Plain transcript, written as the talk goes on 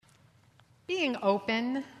Being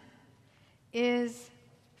open is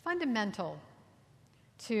fundamental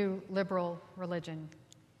to liberal religion.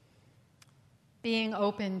 Being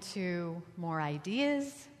open to more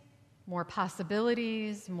ideas, more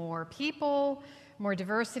possibilities, more people, more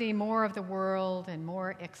diversity, more of the world, and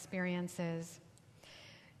more experiences.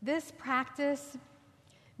 This practice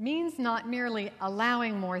means not merely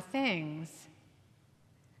allowing more things,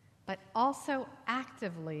 but also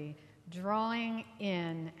actively drawing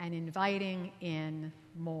in and inviting in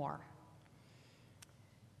more.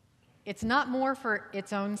 It's not more for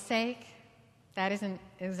its own sake. That isn't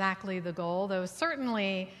exactly the goal, though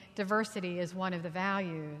certainly diversity is one of the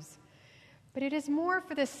values. But it is more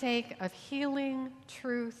for the sake of healing,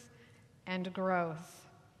 truth, and growth.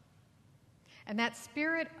 And that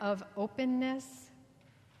spirit of openness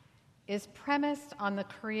is premised on the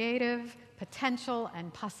creative potential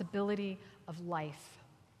and possibility of life.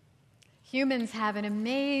 Humans have an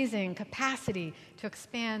amazing capacity to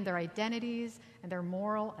expand their identities and their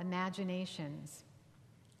moral imaginations.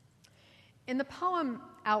 In the poem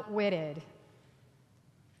Outwitted,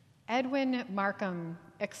 Edwin Markham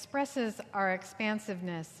expresses our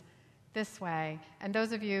expansiveness this way, and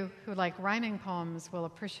those of you who like rhyming poems will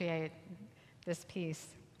appreciate this piece.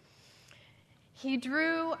 He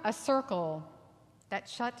drew a circle that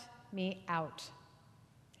shut me out.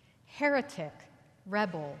 Heretic,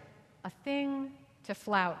 rebel, a thing to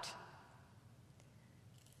flout.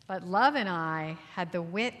 But love and I had the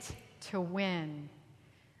wit to win.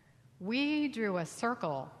 We drew a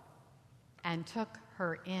circle and took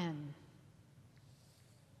her in.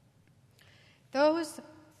 Those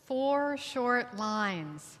 4 short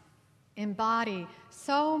lines embody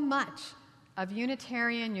so much of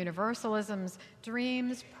Unitarian Universalism's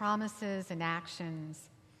dreams, promises, and actions.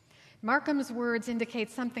 Markham's words indicate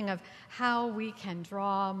something of how we can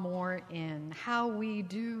draw more in, how we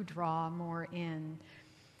do draw more in.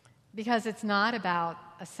 Because it's not about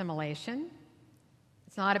assimilation,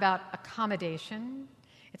 it's not about accommodation,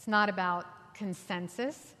 it's not about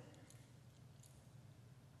consensus,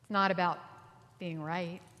 it's not about being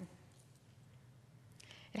right.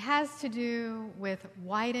 It has to do with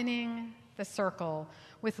widening the circle,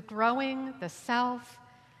 with growing the self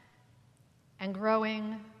and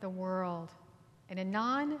growing the world in a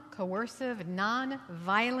non-coercive,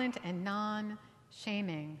 non-violent, and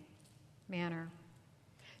non-shaming manner.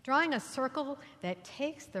 Drawing a circle that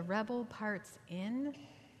takes the rebel parts in,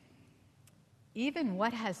 even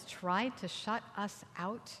what has tried to shut us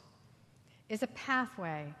out, is a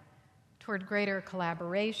pathway toward greater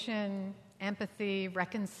collaboration, empathy,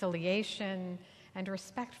 reconciliation, and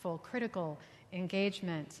respectful, critical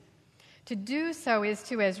engagement. To do so is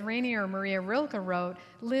to, as Rainier Maria Rilke wrote,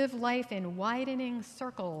 live life in widening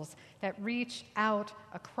circles that reach out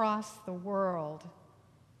across the world.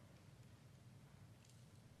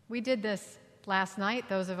 We did this last night,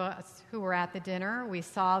 those of us who were at the dinner. We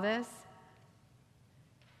saw this,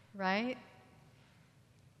 right?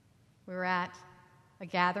 We were at a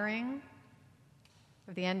gathering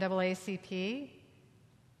of the NAACP.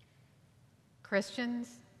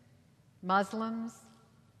 Christians, Muslims,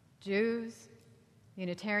 Jews,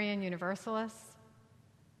 Unitarian Universalists.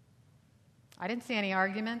 I didn't see any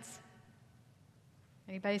arguments.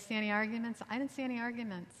 Anybody see any arguments? I didn't see any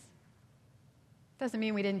arguments. Doesn't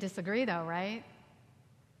mean we didn't disagree, though, right?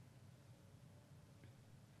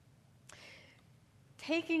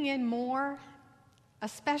 Taking in more,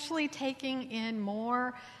 especially taking in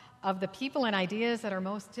more of the people and ideas that are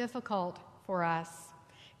most difficult for us,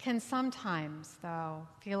 can sometimes, though,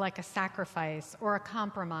 feel like a sacrifice or a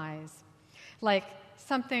compromise, like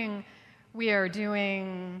something we are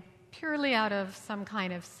doing purely out of some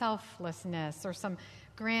kind of selflessness or some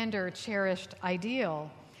grander, cherished ideal.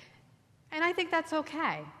 And I think that's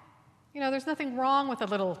okay. You know, there's nothing wrong with a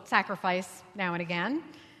little sacrifice now and again,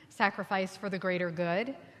 sacrifice for the greater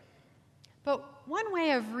good. But one way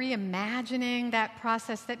of reimagining that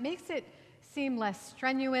process that makes it seem less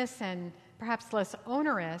strenuous and perhaps less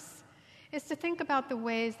onerous is to think about the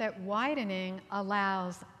ways that widening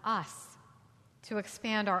allows us to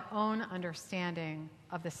expand our own understanding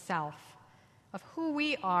of the self, of who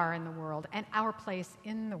we are in the world and our place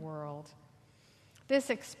in the world. This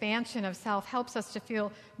expansion of self helps us to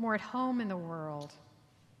feel more at home in the world.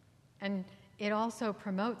 And it also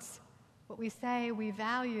promotes what we say we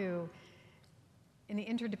value in the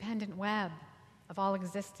interdependent web of all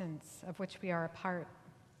existence of which we are a part.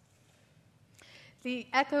 The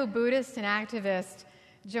eco-Buddhist and activist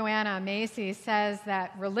Joanna Macy says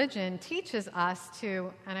that religion teaches us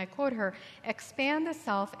to, and I quote her, expand the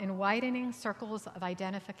self in widening circles of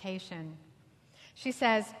identification. She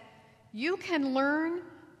says, you can learn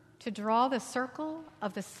to draw the circle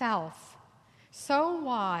of the self so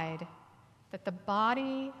wide that the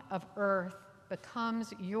body of earth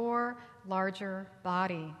becomes your larger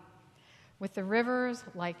body, with the rivers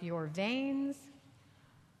like your veins,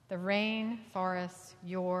 the rain forests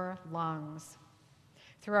your lungs.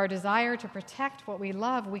 Through our desire to protect what we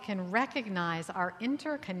love, we can recognize our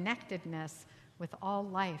interconnectedness with all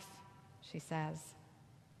life, she says.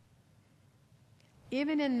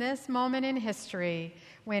 Even in this moment in history,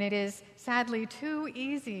 when it is sadly too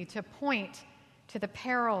easy to point to the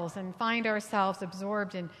perils and find ourselves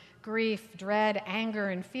absorbed in grief, dread, anger,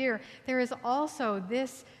 and fear, there is also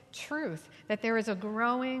this truth that there is a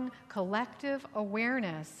growing collective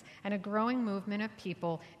awareness and a growing movement of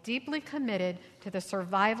people deeply committed to the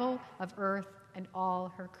survival of Earth and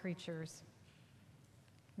all her creatures.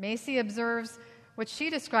 Macy observes what she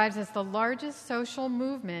describes as the largest social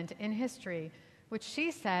movement in history, which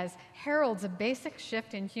she says heralds a basic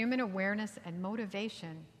shift in human awareness and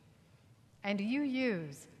motivation. And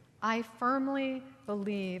UUs, I firmly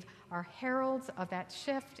believe, are heralds of that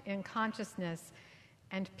shift in consciousness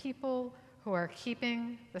and people who are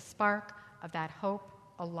keeping the spark of that hope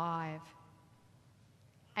alive.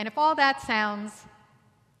 And if all that sounds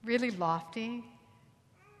really lofty,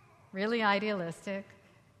 really idealistic,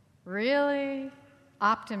 really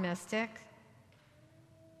optimistic,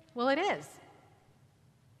 well, it is.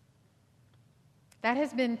 That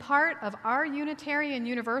has been part of our Unitarian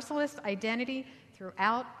Universalist identity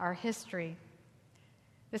throughout our history.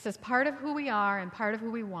 This is part of who we are and part of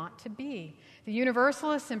who we want to be. The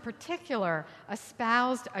Universalists in particular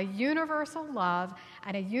espoused a universal love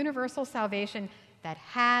and a universal salvation that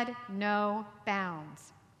had no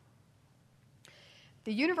bounds.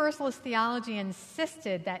 The Universalist theology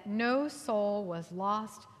insisted that no soul was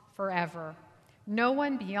lost forever, no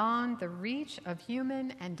one beyond the reach of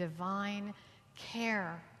human and divine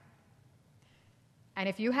care. And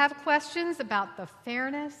if you have questions about the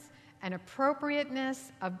fairness and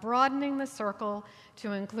appropriateness of broadening the circle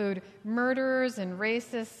to include murderers and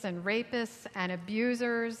racists and rapists and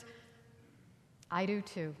abusers, I do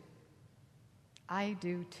too. I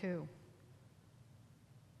do too.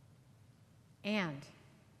 And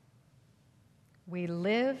we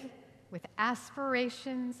live with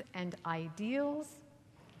aspirations and ideals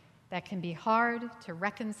that can be hard to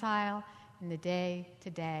reconcile in the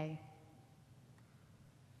day-to-day.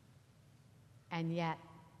 And yet,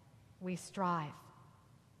 we strive.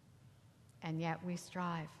 And yet we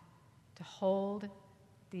strive to hold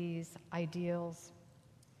these ideals.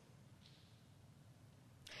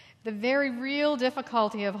 The very real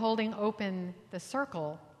difficulty of holding open the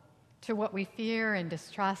circle to what we fear and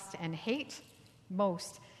distrust and hate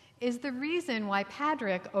most is the reason why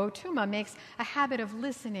Padraig Ó Tuama makes a habit of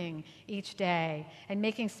listening each day and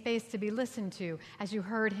making space to be listened to, as you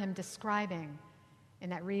heard him describing in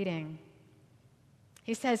that reading.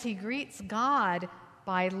 He says he greets God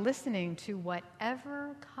by listening to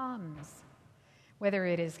whatever comes, whether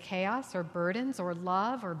it is chaos or burdens or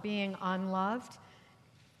love or being unloved.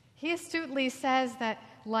 He astutely says that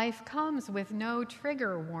life comes with no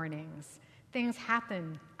trigger warnings. Things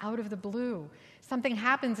happen out of the blue. Something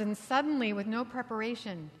happens and suddenly, with no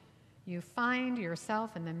preparation, you find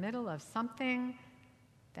yourself in the middle of something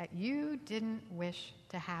that you didn't wish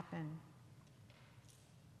to happen.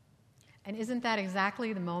 And isn't that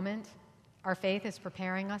exactly the moment our faith is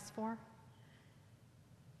preparing us for?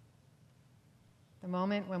 The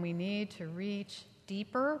moment when we need to reach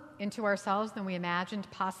deeper into ourselves than we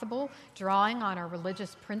imagined possible, drawing on our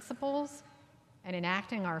religious principles and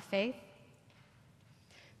enacting our faith.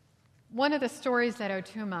 One of the stories that Ó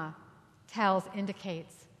Tuama tells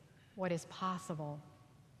indicates what is possible.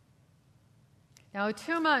 Now, Ó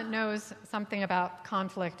Tuama knows something about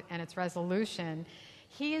conflict and its resolution.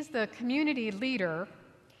 He is the community leader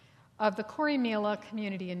of the Corrymeela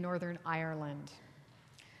community in Northern Ireland.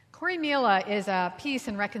 Corrymeela is a peace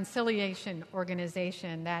and reconciliation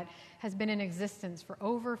organization that has been in existence for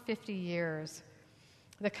over 50 years.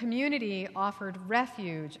 The community offered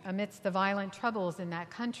refuge amidst the violent troubles in that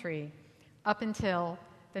country up until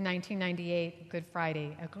the 1998 Good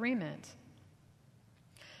Friday Agreement.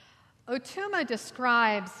 Ó Tuama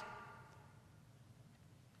describes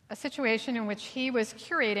a situation in which he was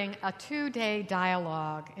curating a 2-day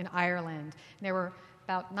dialogue in Ireland. There were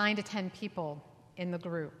about 9 to 10 people in the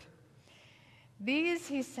group. These,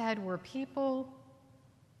 he said, were people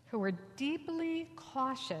who were deeply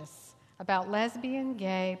cautious about lesbian,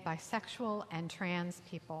 gay, bisexual, and trans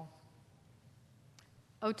people.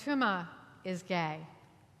 Ó Tuama is gay.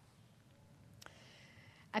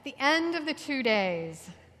 At the end of the 2 days,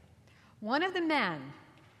 one of the men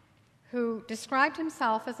who described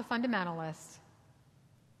himself as a fundamentalist,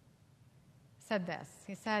 said this.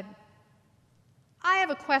 He said, "I have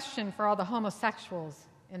a question for all the homosexuals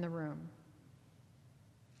in the room.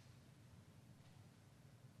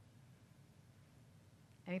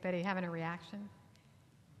 Anybody having a reaction?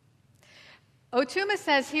 Otuma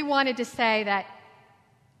says he wanted to say that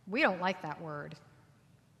we don't like that word.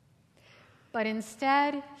 But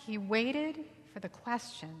instead, he waited for the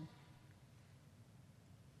question.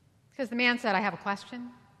 Because the man said, I have a question.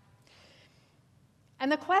 And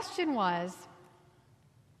the question was,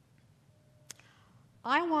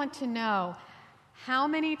 I want to know how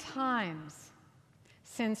many times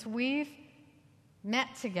since we've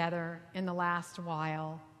met together in the last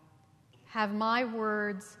while have my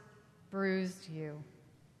words bruised you?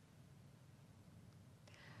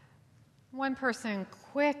 One person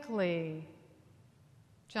quickly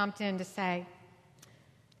jumped in to say,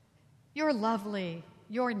 you're lovely,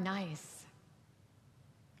 you're nice.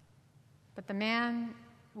 But the man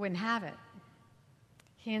wouldn't have it.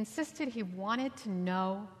 He insisted he wanted to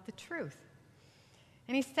know the truth.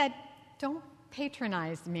 And he said, don't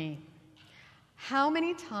patronize me. How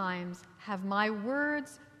many times have my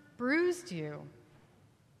words bruised you?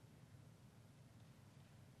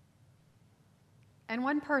 And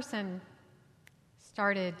one person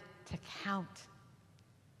started to count.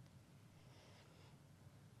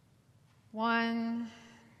 1,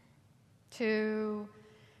 2,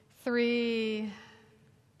 3,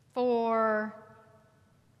 4.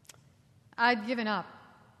 I'd given up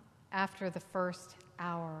after the first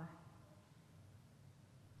hour.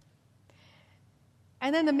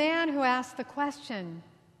 And then the man who asked the question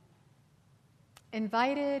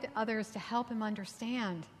invited others to help him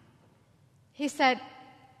understand. He said,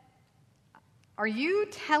 are you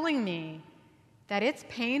telling me that it's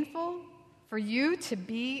painful for you to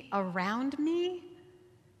be around me?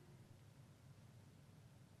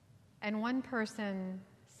 And one person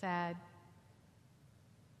said,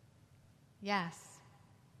 yes.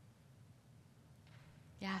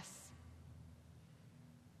 Yes.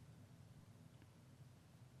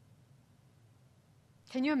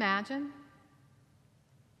 Can you imagine?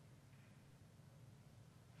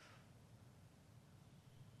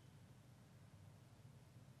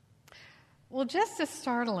 Well, just as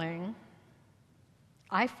startling,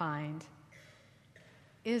 I find,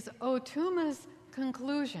 is Otuma's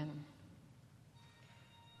conclusion.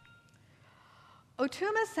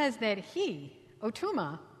 Otuma says that he,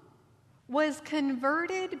 Otuma, was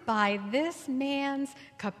converted by this man's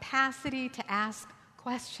capacity to ask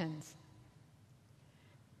questions.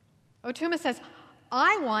 Otuma says,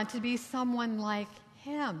 I want to be someone like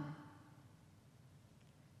him.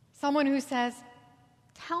 Someone who says,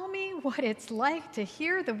 tell me what it's like to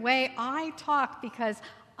hear the way I talk because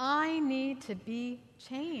I need to be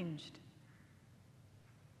changed.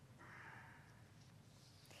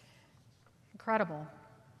 Incredible.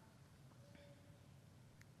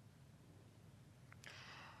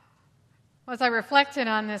 As I reflected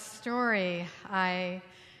on this story, I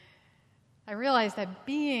realized that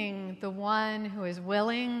being the one who is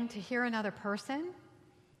willing to hear another person,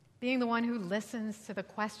 being the one who listens to the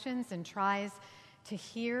questions and tries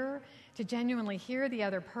to genuinely hear the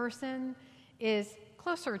other person, is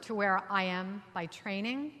closer to where I am by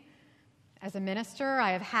training. As a minister,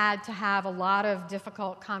 I have had to have a lot of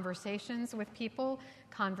difficult conversations with people,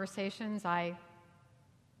 conversations I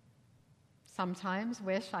sometimes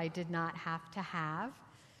wish I did not have to have.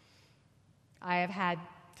 I have had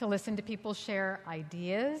to listen to people share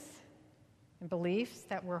ideas and beliefs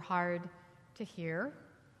that were hard to hear.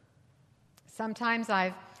 Sometimes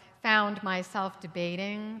I've found myself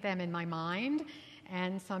debating them in my mind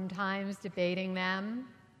and sometimes debating them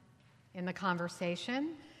in the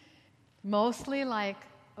conversation. Mostly like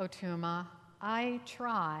Otuma, I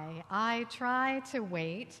try to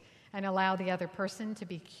wait and allow the other person to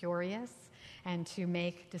be curious and to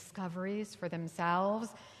make discoveries for themselves,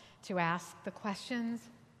 to ask the questions.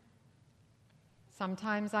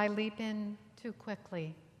 Sometimes I leap in too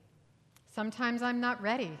quickly. Sometimes I'm not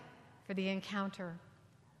ready for the encounter.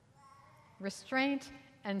 Restraint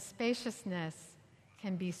and spaciousness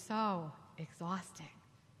can be so exhausting.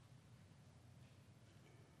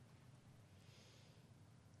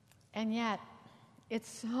 And yet, it's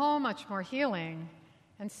so much more healing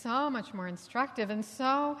and so much more instructive and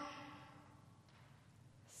so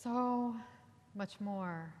much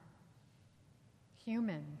more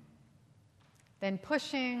human than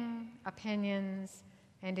pushing opinions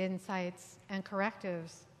and insights and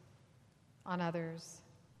correctives on others.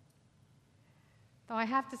 Though I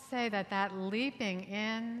have to say that leaping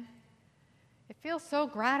in, it feels so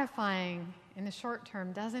gratifying in the short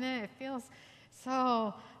term, doesn't it? It feels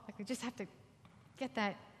so like we just have to get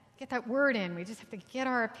that word in. We just have to get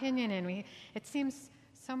our opinion in. It seems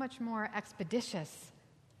so much more expeditious.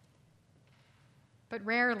 But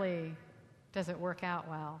rarely does it work out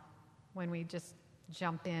well when we just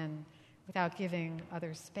jump in without giving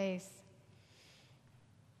others space.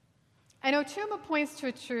 I know Chuma points to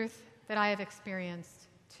a truth that I have experienced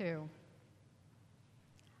too.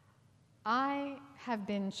 I have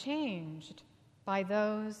been changed by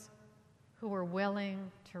those who were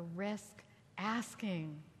willing to risk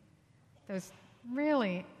asking those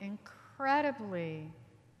really incredibly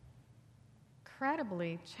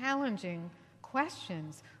challenging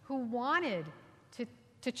questions, who wanted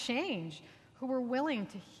to change, who were willing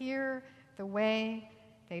to hear the way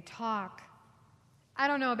they talk. I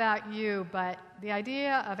don't know about you, but the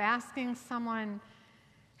idea of asking someone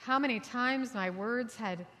how many times my words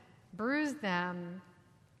had bruised them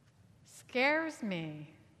scares me.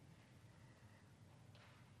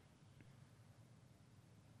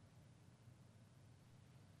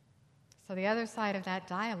 So the other side of that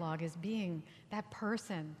dialogue is being that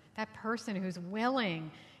person who's willing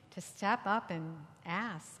to step up and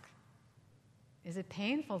ask, is it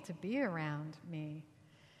painful to be around me?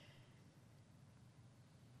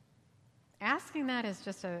 Asking that is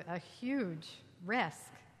just a huge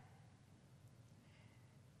risk.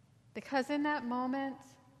 Because in that moment,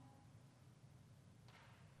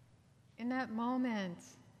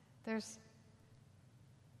 there's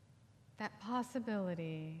that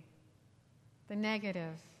possibility, the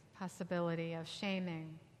negative possibility of shaming,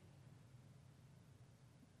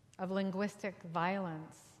 of linguistic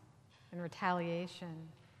violence and retaliation,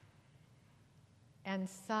 and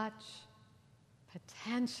such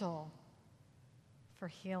potential for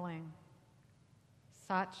healing,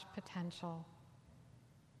 such potential.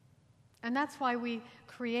 And that's why we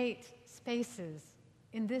create spaces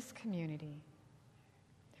in this community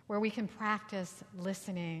where we can practice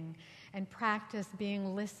listening and practice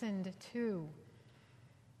being listened to,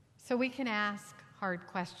 so we can ask hard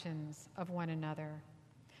questions of one another.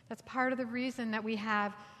 That's part of the reason that we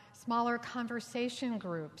have smaller conversation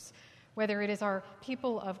groups, whether it is our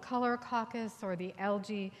People of Color Caucus or the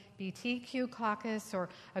LGBTQ Caucus, or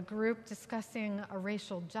a group discussing a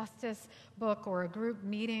racial justice book, or a group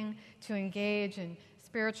meeting to engage in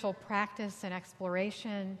spiritual practice and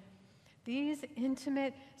exploration. These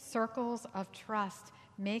intimate circles of trust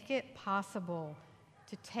make it possible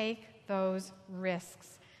to take those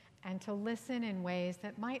risks and to listen in ways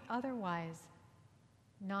that might otherwise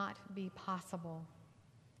not be possible.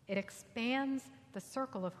 It expands the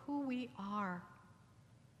circle of who we are.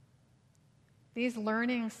 These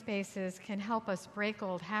learning spaces can help us break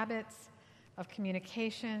old habits of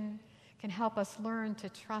communication, can help us learn to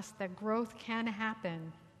trust that growth can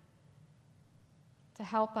happen, to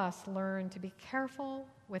help us learn to be careful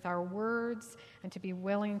with our words and to be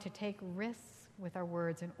willing to take risks with our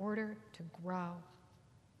words in order to grow.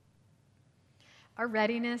 Our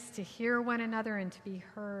readiness to hear one another and to be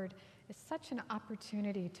heard is such an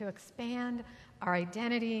opportunity to expand our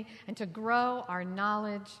identity and to grow our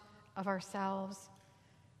knowledge of ourselves.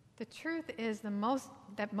 The truth is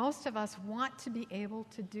that most of us want to be able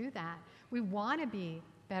to do that. We want to be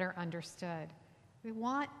better understood. We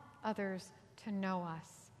want others to know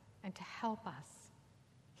us and to help us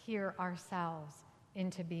hear ourselves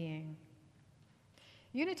into being.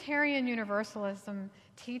 Unitarian Universalism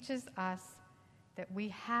teaches us that we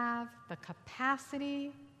have the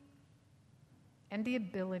capacity and the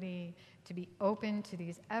ability to be open to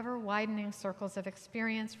these ever-widening circles of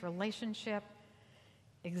experience, relationship,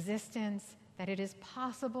 existence, that it is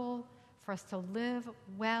possible for us to live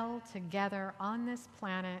well together on this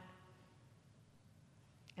planet,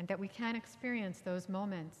 and that we can experience those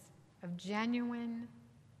moments of genuine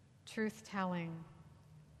truth-telling.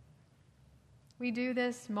 We do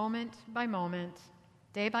this moment by moment,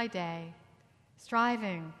 day by day,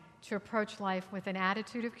 striving to approach life with an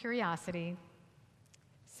attitude of curiosity.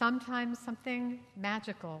 Sometimes something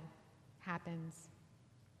magical happens,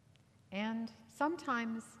 and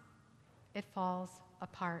sometimes it falls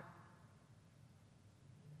apart.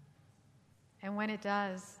 And when it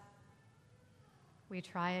does, we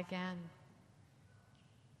try again,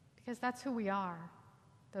 because that's who we are,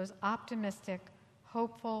 those optimistic,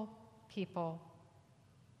 hopeful people.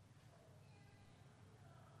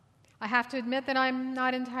 I have to admit that I'm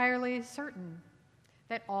not entirely certain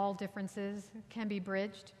that all differences can be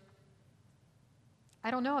bridged.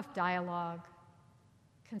 I don't know if dialogue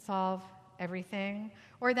can solve everything,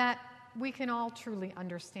 or that we can all truly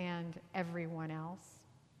understand everyone else.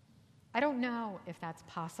 I don't know if that's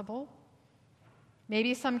possible.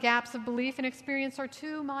 Maybe some gaps of belief and experience are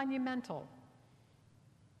too monumental.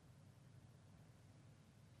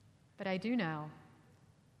 But I do know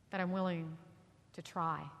that I'm willing to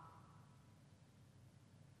try.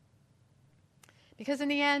 Because in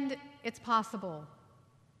the end, it's possible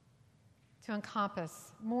to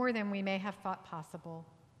encompass more than we may have thought possible.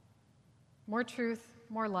 More truth,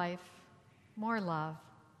 more life, more love.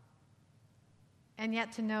 And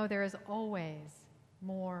yet to know there is always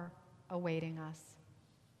more awaiting us.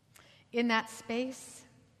 In that space,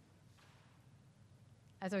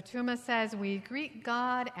 as Otuma says, we greet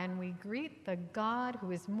God and we greet the God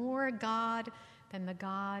who is more God than the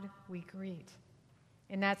God we greet.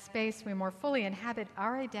 In that space, we more fully inhabit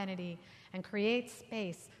our identity and create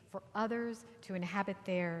space for others to inhabit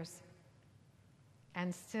theirs.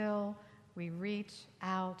 And still, we reach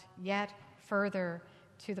out yet further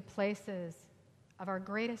to the places of our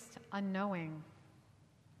greatest unknowing.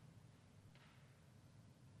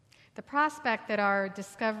 The prospect that our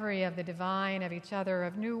discovery of the divine, of each other,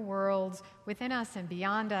 of new worlds within us and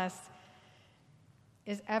beyond us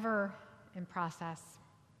is ever in process.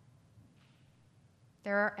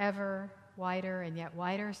 There are ever wider and yet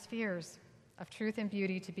wider spheres of truth and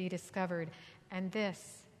beauty to be discovered. And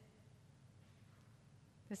this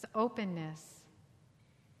openness,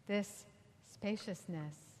 this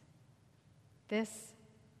spaciousness, this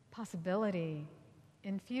possibility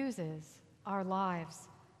infuses our lives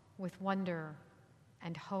with wonder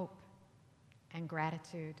and hope and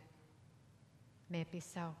gratitude. May it be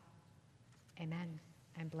so. Amen,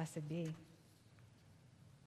 and blessed be.